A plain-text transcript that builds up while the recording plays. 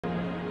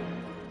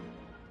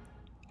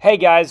Hey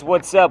guys,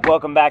 what's up?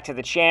 Welcome back to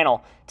the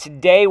channel.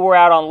 Today we're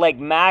out on Lake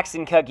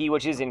Maxinkuckee,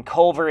 which is in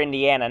Culver,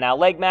 Indiana. Now,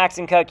 Lake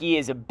Maxinkuckee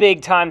is a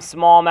big-time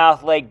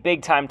smallmouth lake,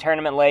 big-time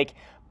tournament lake,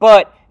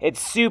 but it's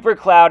super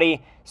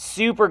cloudy,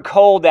 super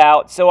cold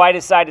out, so I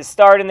decided to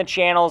start in the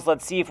channels.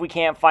 Let's see if we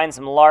can't find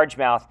some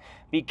largemouth,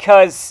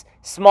 because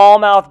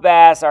smallmouth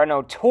bass are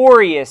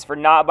notorious for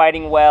not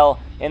biting well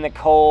in the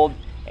cold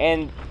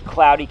and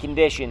cloudy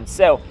conditions.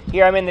 So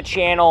here I'm in the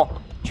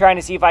channel, trying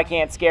to see if I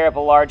can't scare up a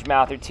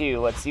largemouth or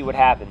two. Let's see what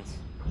happens.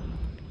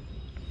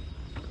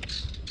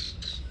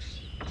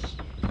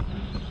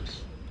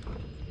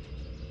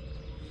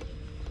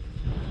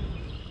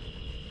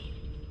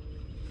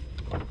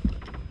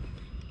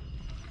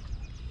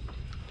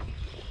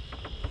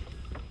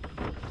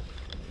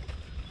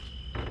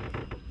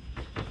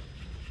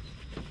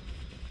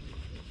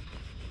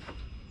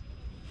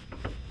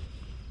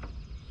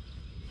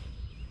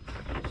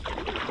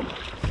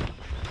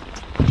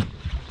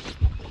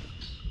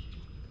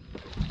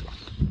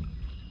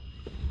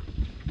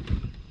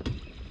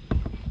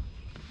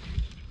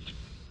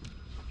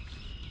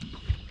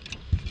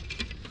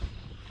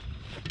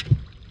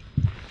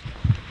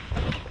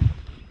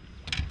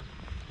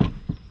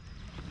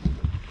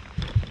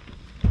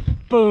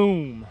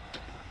 Boom!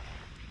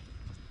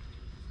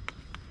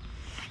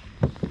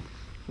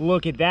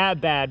 Look at that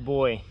bad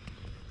boy.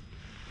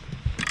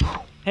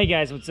 Hey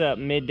guys, what's up?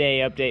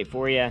 Midday update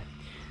for you.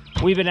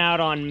 We've been out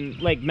on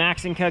Lake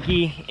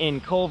Maxinkuckee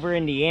in Culver,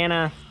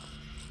 Indiana,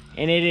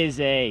 and it is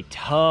a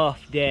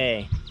tough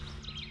day.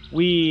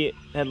 We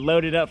had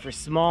loaded up for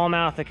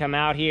smallmouth to come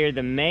out here.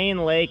 The main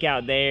lake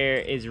out there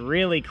is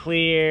really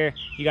clear.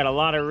 You got a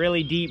lot of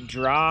really deep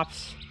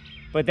drops,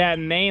 but that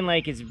main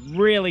lake is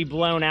really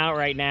blown out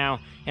right now,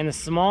 and the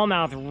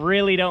smallmouth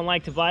really don't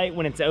like to bite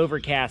when it's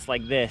overcast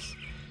like this.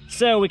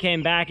 So we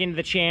came back into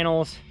the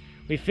channels.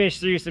 We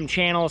fished through some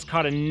channels,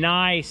 caught a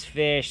nice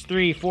fish,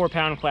 3-4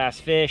 pound class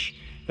fish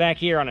back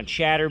here on a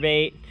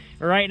chatterbait.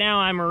 Right now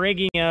I'm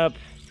rigging up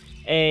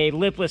a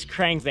lipless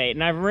crankbait,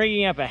 and I'm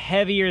rigging up a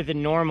heavier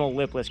than normal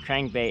lipless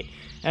crankbait.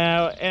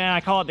 And I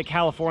call it the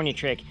California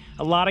trick.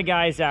 A lot of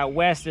guys out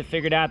west have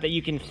figured out that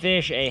you can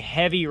fish a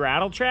heavy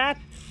rattle trap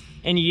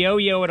and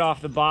yo-yo it off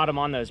the bottom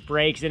on those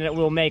breaks, and it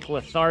will make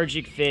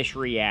lethargic fish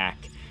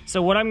react. So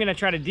what I'm gonna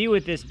try to do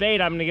with this bait,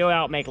 I'm gonna go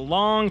out and make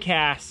long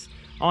casts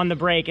on the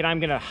break, and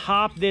I'm gonna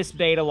hop this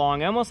bait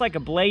along, almost like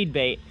a blade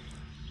bait.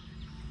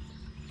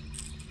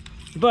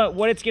 But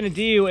what it's gonna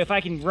do, if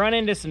I can run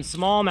into some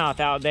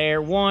smallmouth out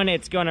there, one,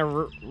 it's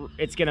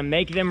gonna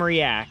make them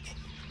react.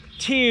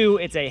 Two,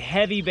 it's a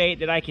heavy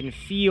bait that I can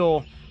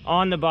feel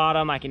on the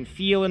bottom, I can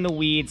feel in the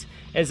weeds.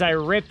 As I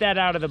rip that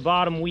out of the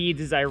bottom weeds,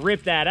 as I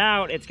rip that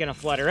out, it's gonna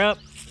flutter up,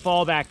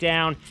 fall back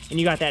down, and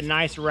you got that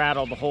nice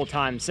rattle the whole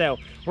time. So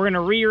we're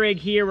gonna re-rig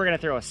here, we're gonna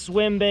throw a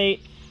swim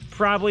bait,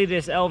 probably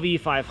this LV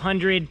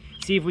 500,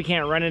 see if we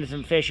can't run into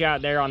some fish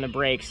out there on the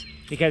breaks,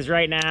 because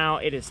right now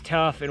it is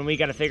tough and we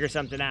gotta figure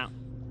something out.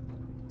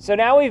 So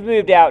now we've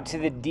moved out to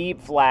the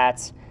deep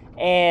flats,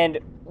 and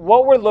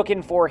what we're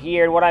looking for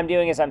here, and what I'm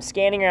doing is I'm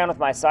scanning around with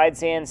my side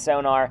sand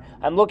sonar.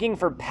 I'm looking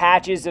for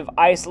patches of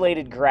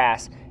isolated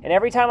grass. And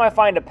every time I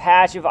find a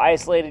patch of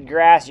isolated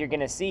grass, you're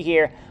gonna see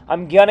here,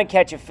 I'm gonna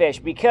catch a fish,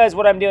 because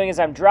what I'm doing is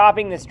I'm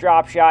dropping this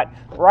drop shot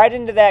right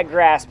into that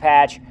grass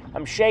patch.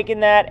 I'm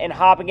shaking that and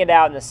hopping it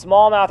out, and the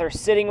smallmouth are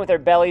sitting with their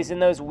bellies in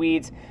those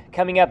weeds,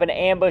 coming up and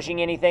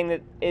ambushing anything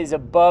that is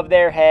above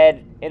their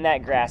head in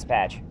that grass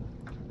patch.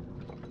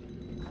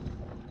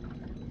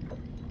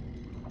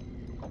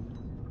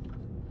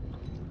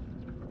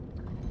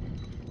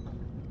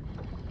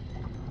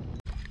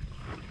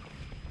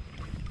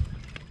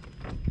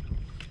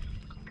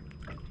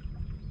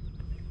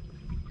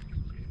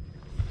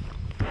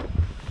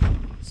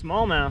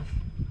 Smallmouth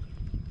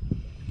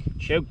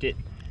choked it.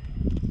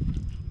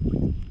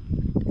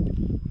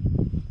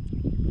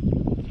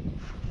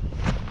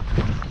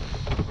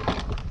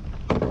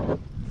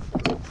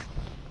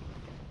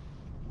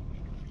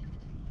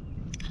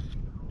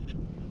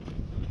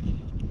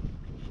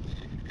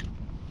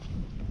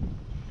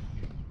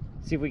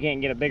 See if we can't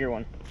get a bigger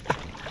one.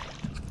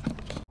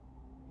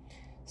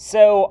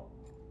 So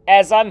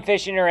as I'm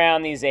fishing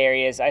around these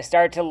areas, I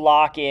start to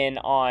lock in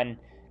on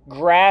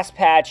grass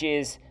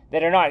patches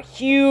that are not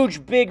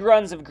huge, big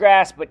runs of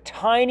grass, but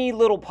tiny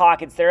little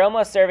pockets. They're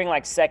almost serving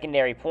like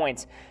secondary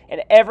points.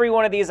 And every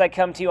one of these I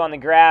come to on the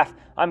graph,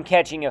 I'm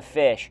catching a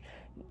fish.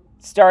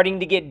 Starting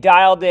to get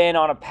dialed in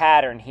on a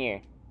pattern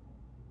here.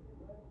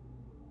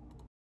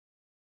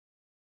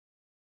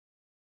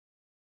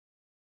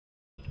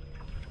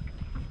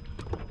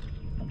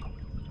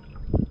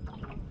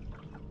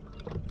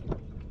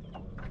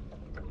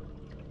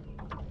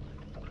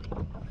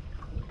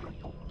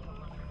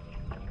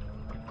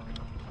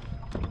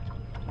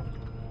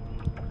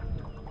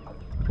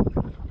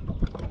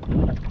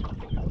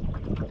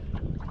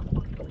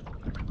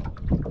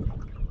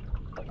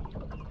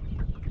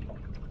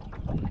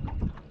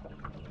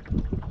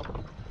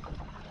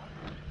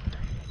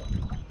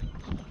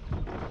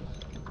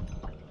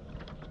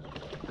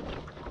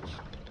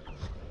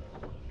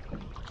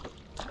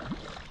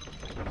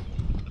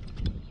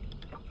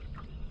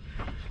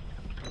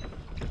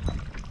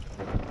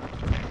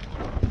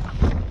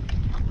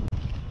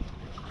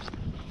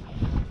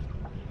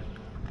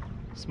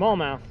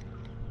 Smallmouth.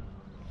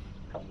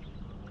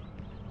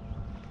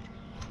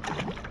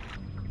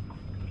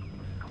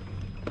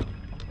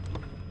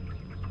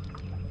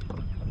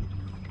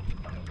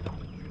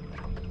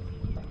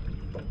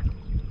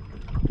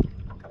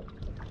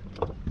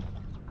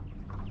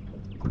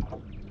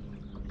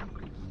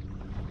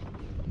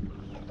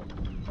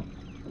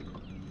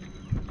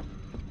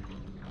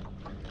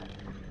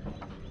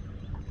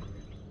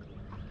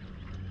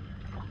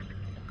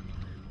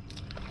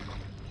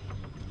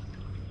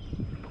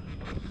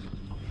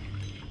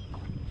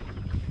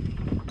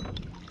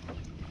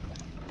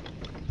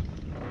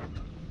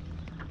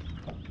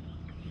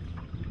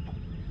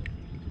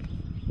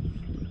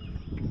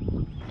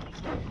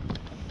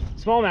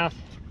 Smallmouth.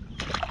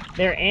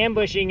 They're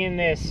ambushing in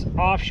this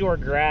offshore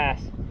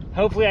grass.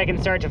 Hopefully I can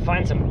start to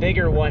find some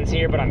bigger ones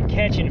here, but I'm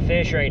catching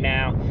fish right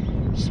now.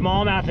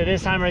 Smallmouth at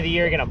this time of the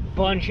year are gonna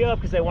bunch up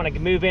because they want to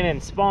move in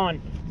and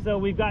spawn. So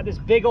we've got this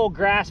big old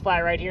grass flat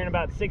right here in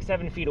about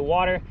 6-7 feet of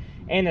water,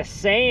 and the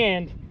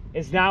sand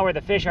is not where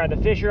the fish are. The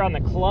fish are on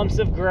the clumps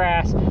of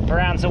grass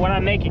around. So when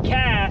I make a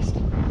cast,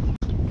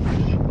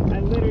 I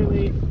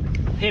literally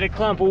hit a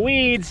clump of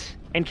weeds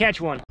and catch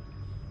one.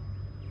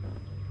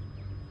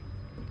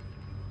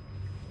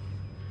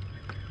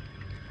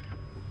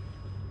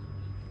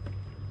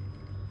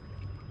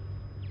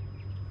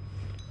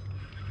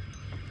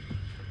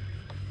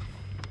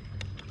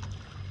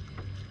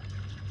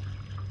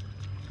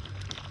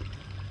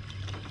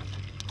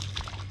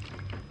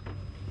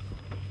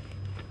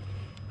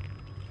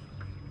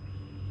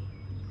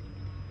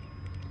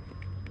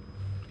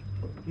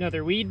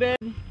 Another weed bed,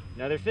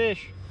 another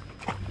fish.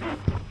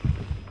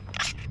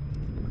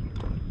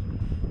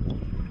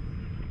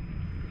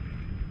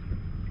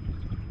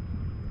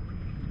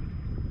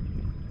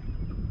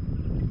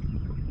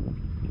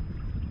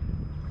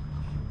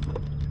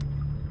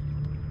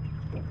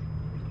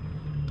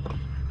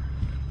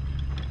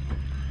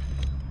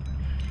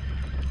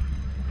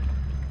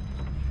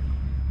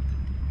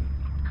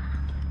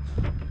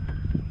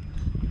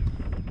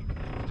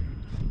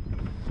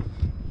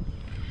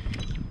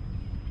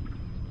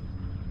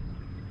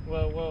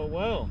 Whoa, whoa,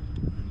 whoa.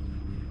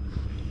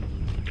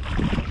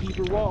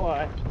 Keeper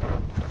walleye.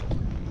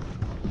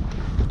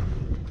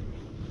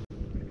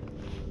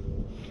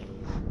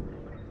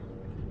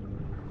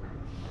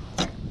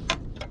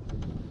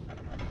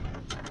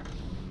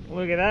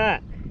 Look at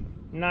that.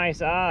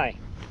 Nice eye.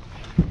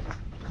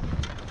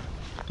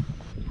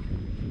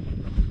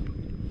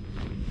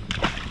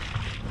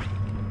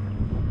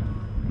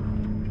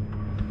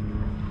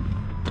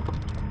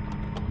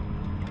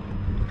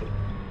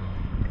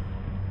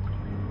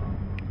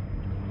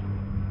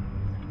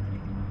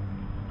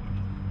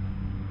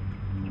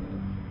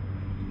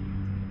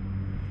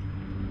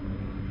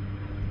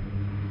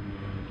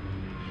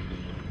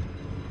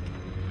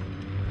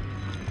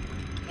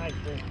 Nice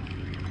fish.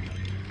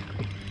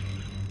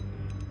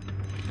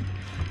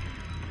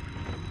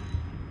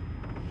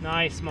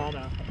 Nice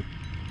smallmouth.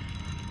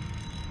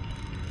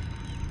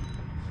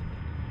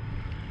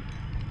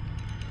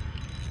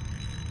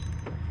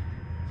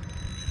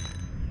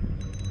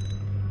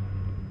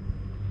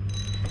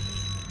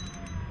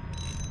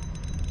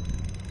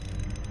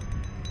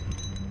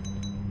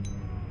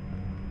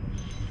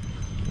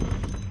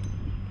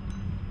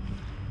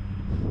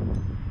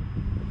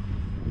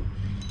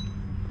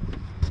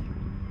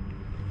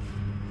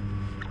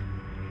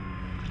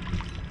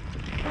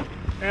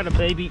 Got a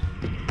baby.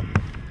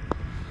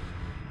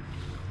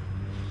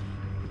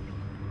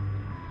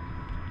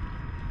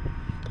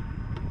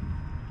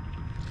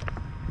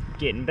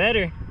 Getting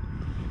better.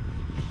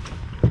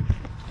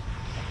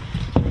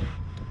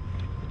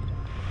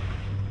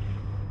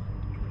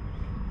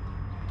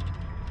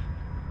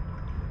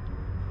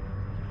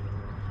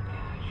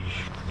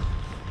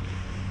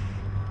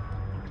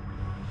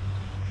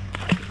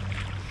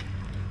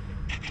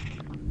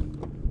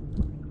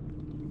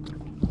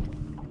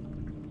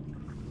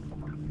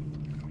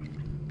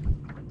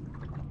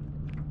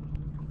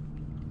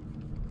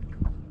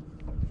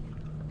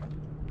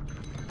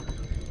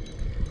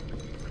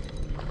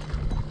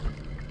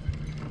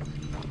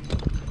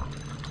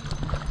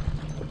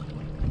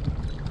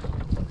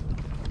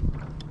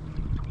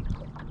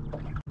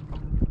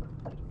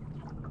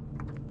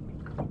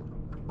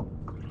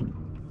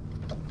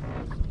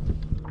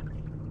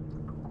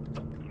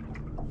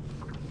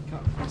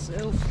 Caught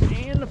myself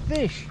and a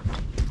fish.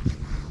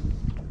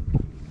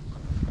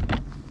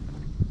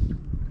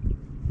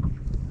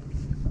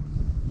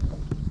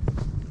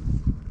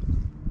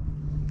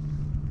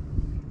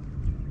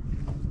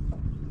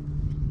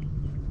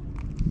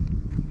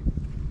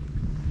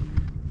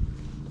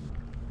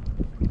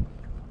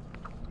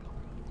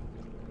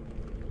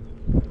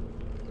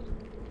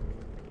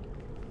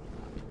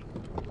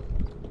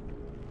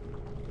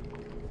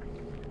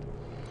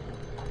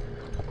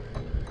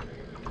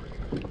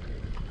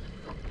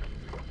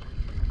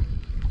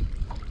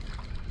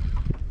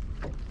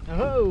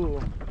 Oh,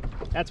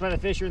 that's why the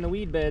fish are in the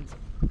weed beds.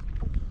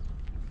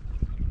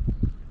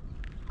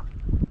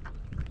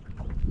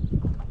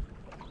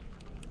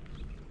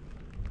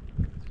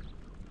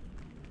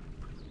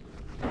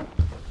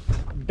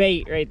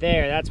 bait right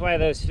there. That's why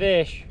those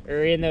fish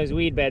are in those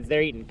weed beds.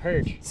 They're eating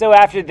perch. So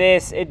after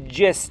this, it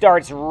just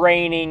starts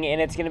raining,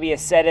 and it's gonna be a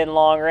set-in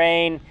long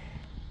rain.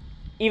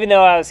 Even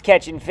though I was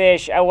catching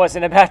fish, I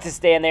wasn't about to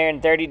stand there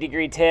in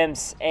 30-degree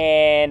temps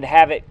and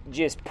have it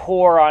just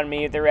pour on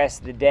me the rest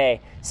of the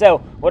day. So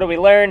what do we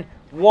learn?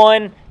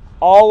 One,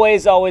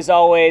 always, always,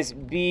 always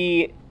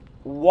be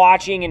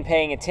watching and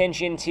paying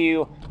attention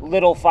to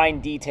little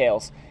fine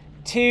details.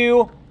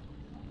 Two,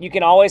 you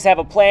can always have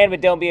a plan,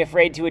 but don't be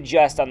afraid to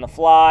adjust on the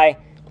fly.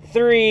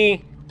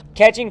 Three,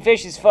 catching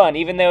fish is fun.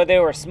 Even though they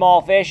were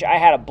small fish, I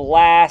had a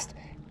blast.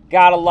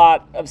 Got a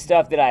lot of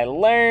stuff that I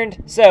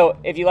learned. So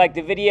if you liked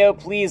the video,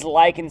 please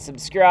like and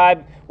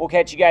subscribe. We'll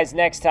catch you guys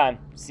next time.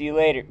 See you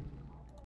later.